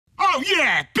Oh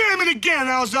yeah, bam it again,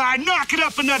 Alzai. Knock it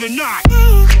up another notch.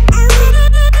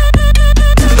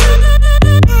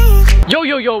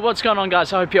 Yo, what's going on,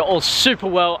 guys? I hope you're all super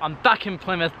well. I'm back in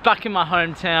Plymouth, back in my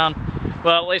hometown.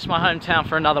 Well, at least my hometown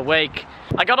for another week.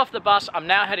 I got off the bus, I'm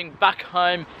now heading back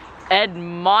home. Ed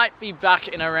might be back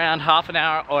in around half an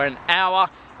hour or an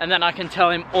hour, and then I can tell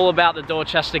him all about the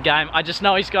Dorchester game. I just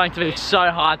know he's going to be so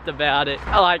hyped about it.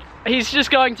 Like, he's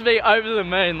just going to be over the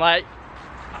moon. Like,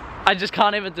 I just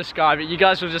can't even describe it. You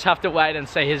guys will just have to wait and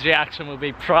see. His reaction will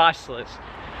be priceless,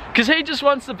 because he just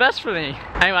wants the best for me.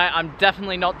 Anyway, I'm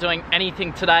definitely not doing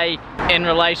anything today in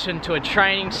relation to a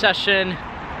training session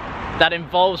that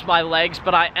involves my legs,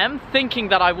 but I am thinking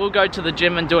that I will go to the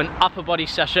gym and do an upper body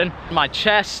session. My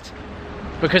chest,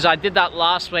 because I did that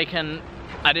last week and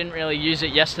I didn't really use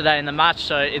it yesterday in the match,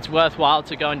 so it's worthwhile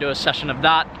to go and do a session of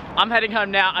that. I'm heading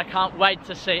home now. I can't wait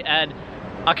to see Ed.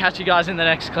 I'll catch you guys in the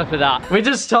next clip of that. We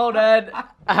just told Ed,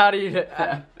 how do you...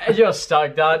 you're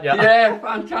stoked, aren't you? Yeah,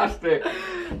 fantastic.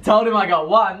 Told him I got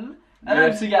 1, and Yeah.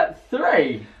 then to get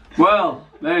 3. Well,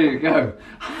 there you go.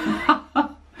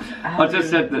 I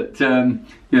just said that,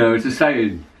 you know, it's a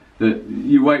saying that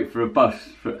you wait for a bus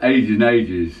for ages and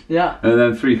ages, Yeah. and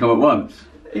then 3 come at once.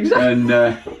 Exactly.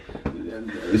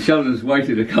 And Sheldon's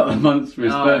waited a couple of months for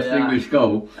his first English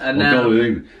goal, and now, goal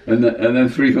in England, and then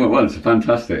 3 come at once.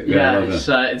 Fantastic. Yeah, well done.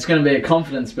 so it's going to be a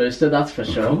confidence booster, that's for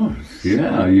sure. Of course,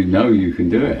 yeah, you know you can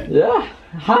do it. Yeah,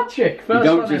 hat trick. First You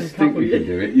don't one in just a think couple you can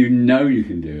do it, you know you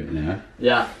can do it now.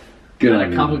 Yeah. Good And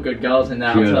on a couple you. good goals in there.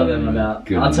 I'll tell them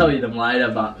about. I'll tell you them later,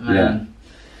 but man,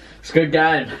 it's a good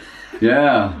game.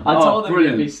 Yeah. I told him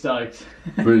brilliant. he'd be stoked.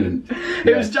 Brilliant.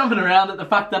 He was jumping around at the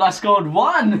fact that I scored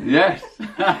 1. Yes.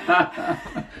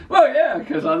 Well, yeah,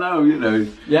 because I know, you know.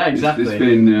 Yeah, exactly. It's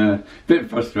been a bit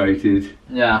frustrated.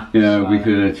 Yeah. You know, so.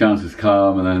 because chances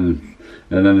come and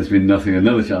then there's been nothing,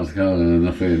 another chance to come and then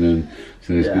nothing, and then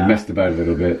so it's been messed about a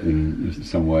little bit in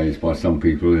some ways by some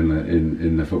people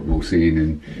in the football scene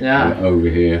and over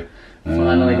here.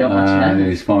 Finally got my chance. And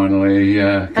he's finally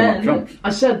come up trumps. I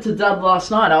said to Dad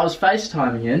last night, I was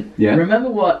FaceTiming in. Yeah.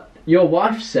 Remember what your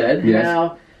wife said? Yes.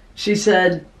 How she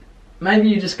said, maybe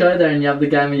you just go there and you have the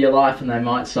game of your life and they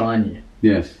might sign you.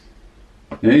 Yes.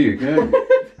 There you go.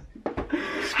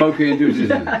 Spoken into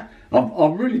existence. Yeah.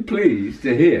 I'm really pleased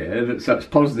to hear that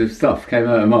such positive stuff came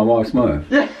out of my wife's mouth.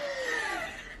 Yeah.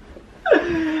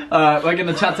 Alright, we're going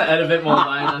to chat to Ed a bit more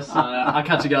later, so I'll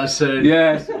catch you guys soon.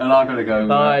 Yes, and I'm going to go.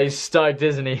 Oh, he's stoked,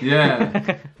 isn't he?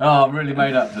 Yeah. Oh, I'm really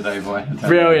made up today, boy.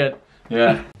 Brilliant.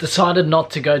 Yeah. Decided not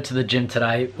to go to the gym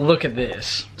today. Look at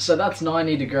this. So that's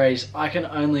 90 degrees. I can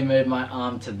only move my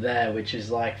arm to there, which is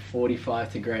like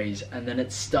 45 degrees. And then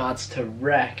it starts to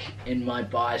wreck in my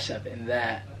bicep in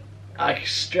there. I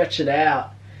stretch it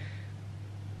out.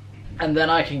 And then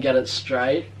I can get it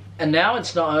straight. And now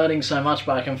it's not hurting so much,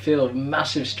 but I can feel a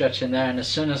massive stretch in there. And as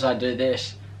soon as I do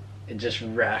this, it just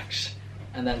wrecks.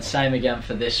 And then same again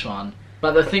for this one.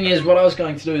 But the thing is, what I was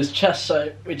going to do is chest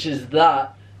so, which is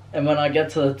that. And when I get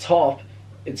to the top,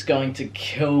 it's going to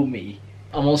kill me.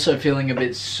 I'm also feeling a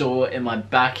bit sore in my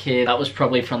back here. That was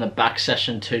probably from the back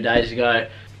session 2 days ago.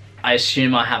 I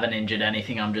assume I haven't injured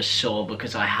anything. I'm just sore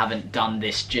because I haven't done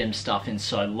this gym stuff in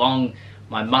so long.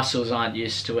 My muscles aren't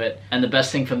used to it. And the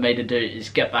best thing for me to do is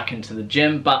get back into the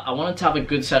gym. But I wanted to have a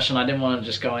good session. I didn't want to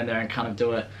just go in there and kind of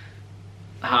do a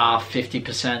half, 50%,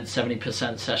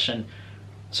 70% session.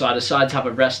 So I decided to have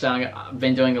a rest down. I've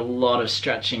been doing a lot of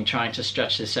stretching, trying to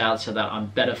stretch this out so that I'm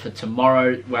better for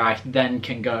tomorrow, where I then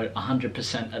can go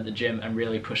 100% at the gym and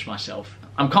really push myself.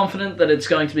 I'm confident that it's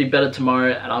going to be better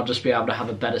tomorrow and I'll just be able to have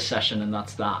a better session, and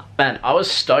that's that. Man, I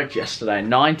was stoked yesterday.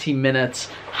 90 minutes,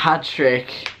 hat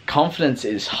trick. Confidence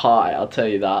is high, I'll tell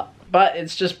you that. But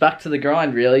it's just back to the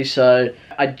grind, really. So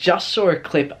I just saw a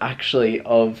clip actually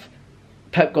of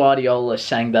Pep Guardiola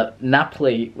saying that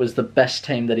Napoli was the best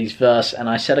team that he's versed, and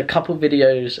I said a couple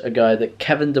videos ago that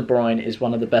Kevin De Bruyne is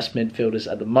one of the best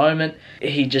midfielders at the moment.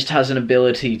 He just has an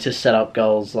ability to set up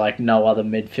goals like no other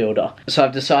midfielder. So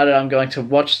I've decided I'm going to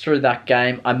watch through that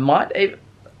game. I might even...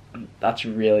 That's a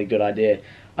really good idea.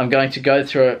 I'm going to go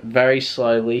through it very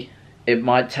slowly. It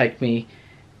might take me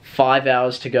 5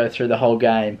 hours to go through the whole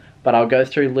game, but I'll go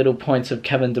through little points of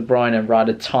Kevin De Bruyne and write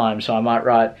a time. So I might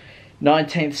write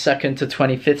 19th second to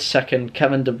 25th second,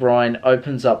 Kevin De Bruyne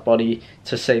opens up body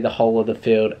to see the whole of the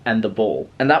field and the ball.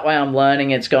 And that way I'm learning,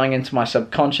 it's going into my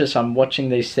subconscious, I'm watching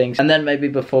these things. And then maybe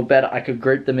before bed I could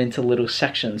group them into little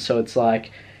sections. So it's like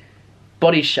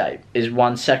body shape is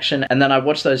one section, and then I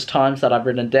watch those times that I've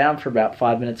written down for about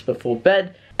 5 minutes before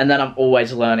bed. And then I'm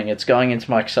always learning. It's going into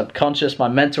my subconscious. My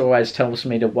mentor always tells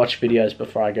me to watch videos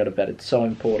before I go to bed. It's so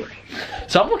important.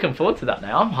 So I'm looking forward to that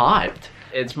now. I'm hyped.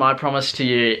 It's my promise to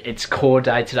you, it's core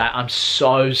day today. I'm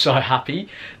so happy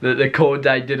that the core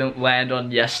day didn't land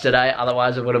on yesterday.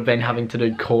 Otherwise I would have been having to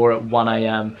do core at 1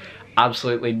 AM,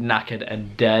 absolutely knackered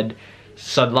and dead.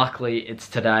 So luckily it's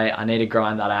today. I need to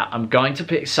grind that out. I'm going to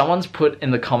pick, someone's put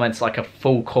in the comments like a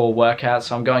full core workout,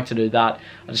 so I'm going to do that.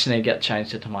 I just need to get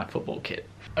changed into my football kit.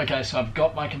 Okay, so I've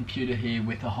got my computer here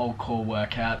with the whole core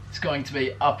workout. It's going to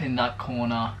be up in that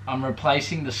corner. I'm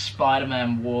replacing the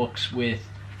Spider-Man walks with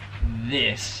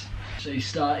this. So you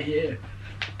start here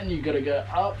and you gotta go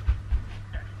up,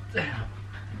 down.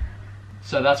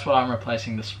 So that's what I'm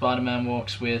replacing the Spider-Man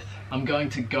walks with. I'm going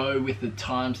to go with the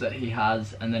times that he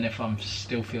has, and then if I'm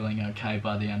still feeling okay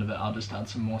by the end of it, I'll just add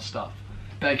some more stuff.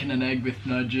 Bacon and egg with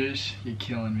no juice. You're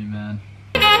killing me, man.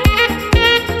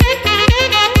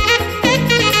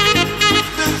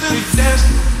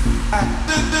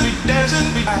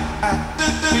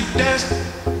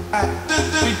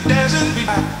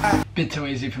 Bit too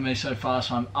easy for me so far,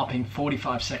 so I'm upping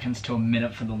 45 seconds to a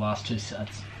minute for the last 2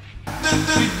 sets.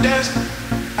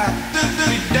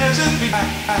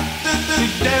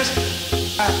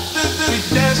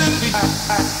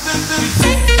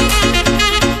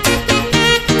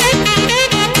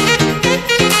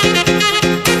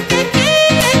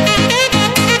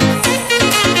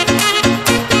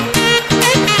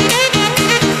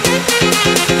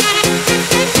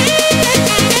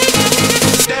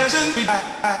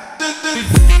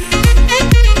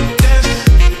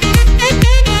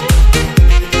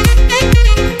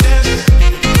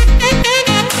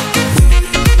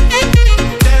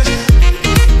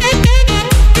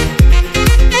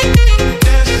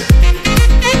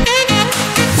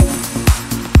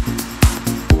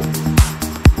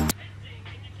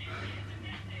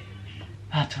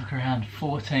 That took around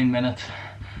 14 minutes.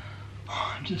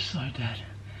 Oh, I'm just so dead.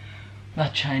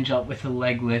 That change up with the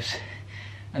leg lifts,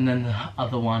 and then the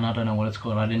other one, I don't know what it's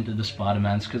called. I didn't do the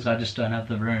Spider-Mans because I just don't have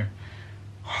the room.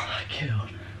 Oh, that killed.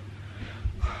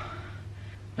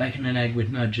 Bacon and egg with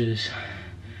no juice.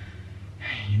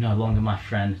 You're no longer my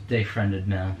friend. Defriended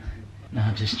now. No,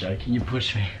 I'm just joking. You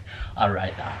pushed me. I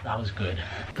rate that. That was good.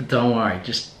 But don't worry.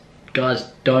 Just,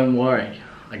 guys, don't worry.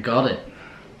 I got it.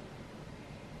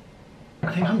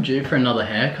 I think I'm due for another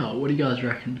haircut. What do you guys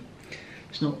reckon?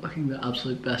 It's not looking the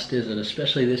absolute best, is it?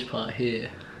 Especially this part here.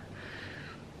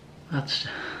 That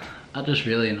just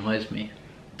really annoys me.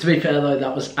 To be fair though,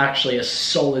 that was actually a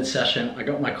solid session. I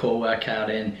got my core workout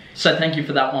in. So thank you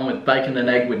for that one with bacon and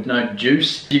egg with no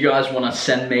juice. If you guys want to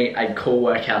send me a core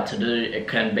workout to do, it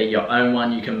can be your own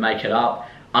one, you can make it up.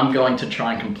 I'm going to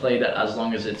try and complete it as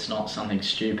long as it's not something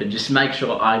stupid. Just make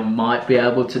sure I might be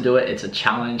able to do it. It's a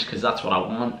challenge because that's what I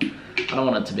want. I don't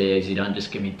want it to be easy. Don't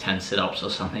just give me 10 sit-ups or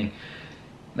something.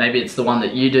 Maybe it's the one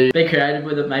that you do. Be creative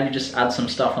with it. Maybe just add some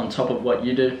stuff on top of what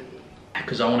you do,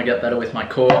 because I want to get better with my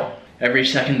core every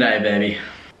second day, baby.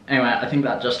 Anyway, I think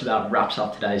that just about wraps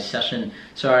up today's session.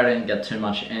 Sorry I didn't get too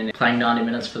much in. Playing 90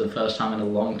 minutes for the first time in a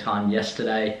long time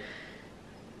yesterday.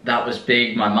 That was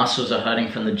big. My muscles are hurting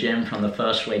from the gym from the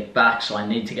first week back, so I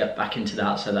need to get back into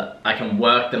that so that I can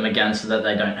work them again so that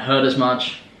they don't hurt as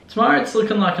much. Tomorrow it's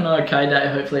looking like an okay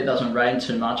day. Hopefully it doesn't rain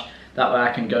too much. That way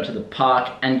I can go to the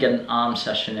park and get an arm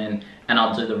session in, and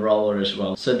I'll do the roller as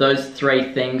well. So those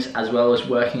 3 things, as well as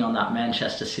working on that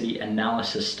Manchester City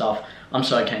analysis stuff, I'm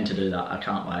so keen to do that. I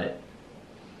can't wait.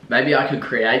 Maybe I could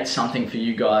create something for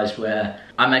you guys where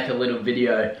I make a little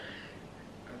video.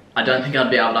 I don't think I'd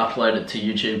be able to upload it to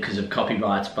YouTube because of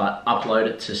copyrights, but upload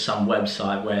it to some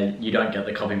website where you don't get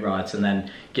the copyrights and then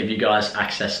give you guys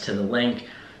access to the link.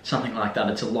 Something like that.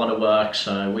 It's a lot of work,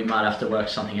 so we might have to work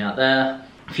something out there.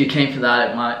 If you're keen for that,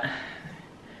 it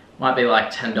might be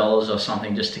like $10 or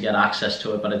something just to get access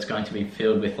to it, but it's going to be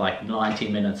filled with like 90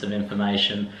 minutes of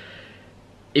information.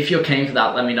 If you're keen for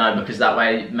that, let me know, because that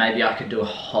way maybe I could do a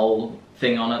whole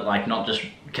thing on it, like not just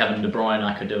Kevin De Bruyne.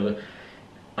 I could do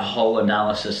a whole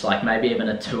analysis, like maybe even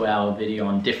a 2-hour video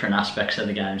on different aspects of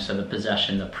the game. So the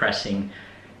possession, the pressing,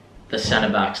 the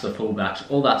centre backs, the full backs,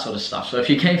 all that sort of stuff. So if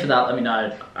you're keen for that, let me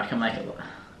know. I can make it.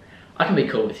 I can be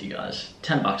cool with you guys.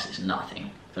 $10 is nothing.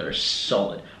 They're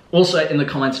solid. Also, in the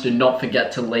comments, do not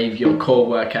forget to leave your core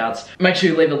workouts. Make sure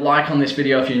you leave a like on this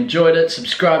video if you enjoyed it.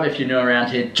 Subscribe if you're new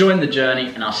around here. Join the journey,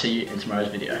 and I'll see you in tomorrow's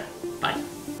video. Bye.